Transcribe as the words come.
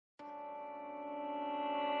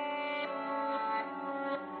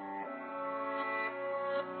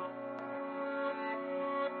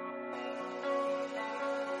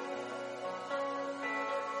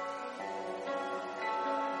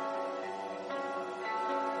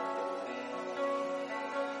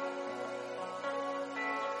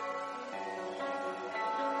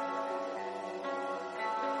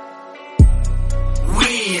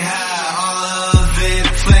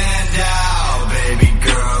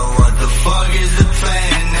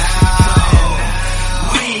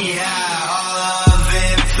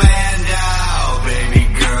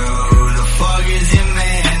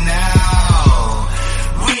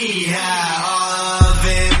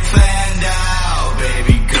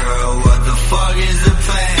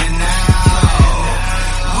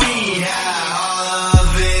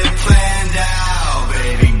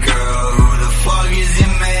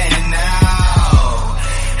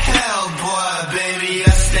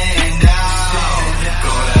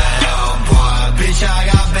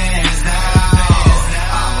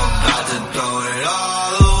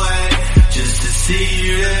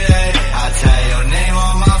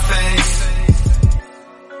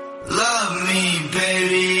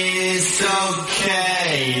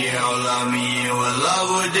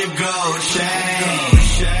your gold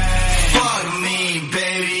chain. Fuck me,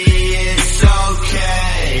 baby, it's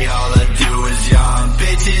okay. All I do is young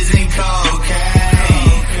bitches and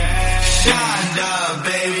cocaine. Shined up,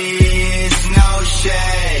 baby, it's no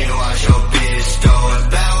shade. Watch your bitch throw it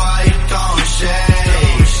back while you throwing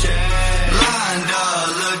shade. Lined up,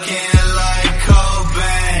 looking like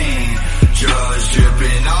Cobain. Drugs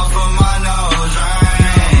dripping off of my nose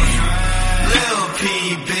ring. Lil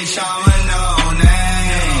Peep, bitch, I'm a no-name.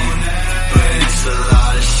 But it's a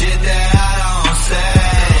lot of shit that I don't say.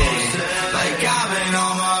 Like I've been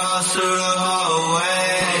on my hustle the whole way.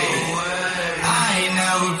 I ain't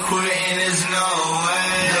never quitting, there's no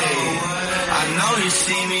way. I know you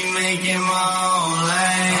see me making my own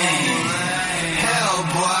lane.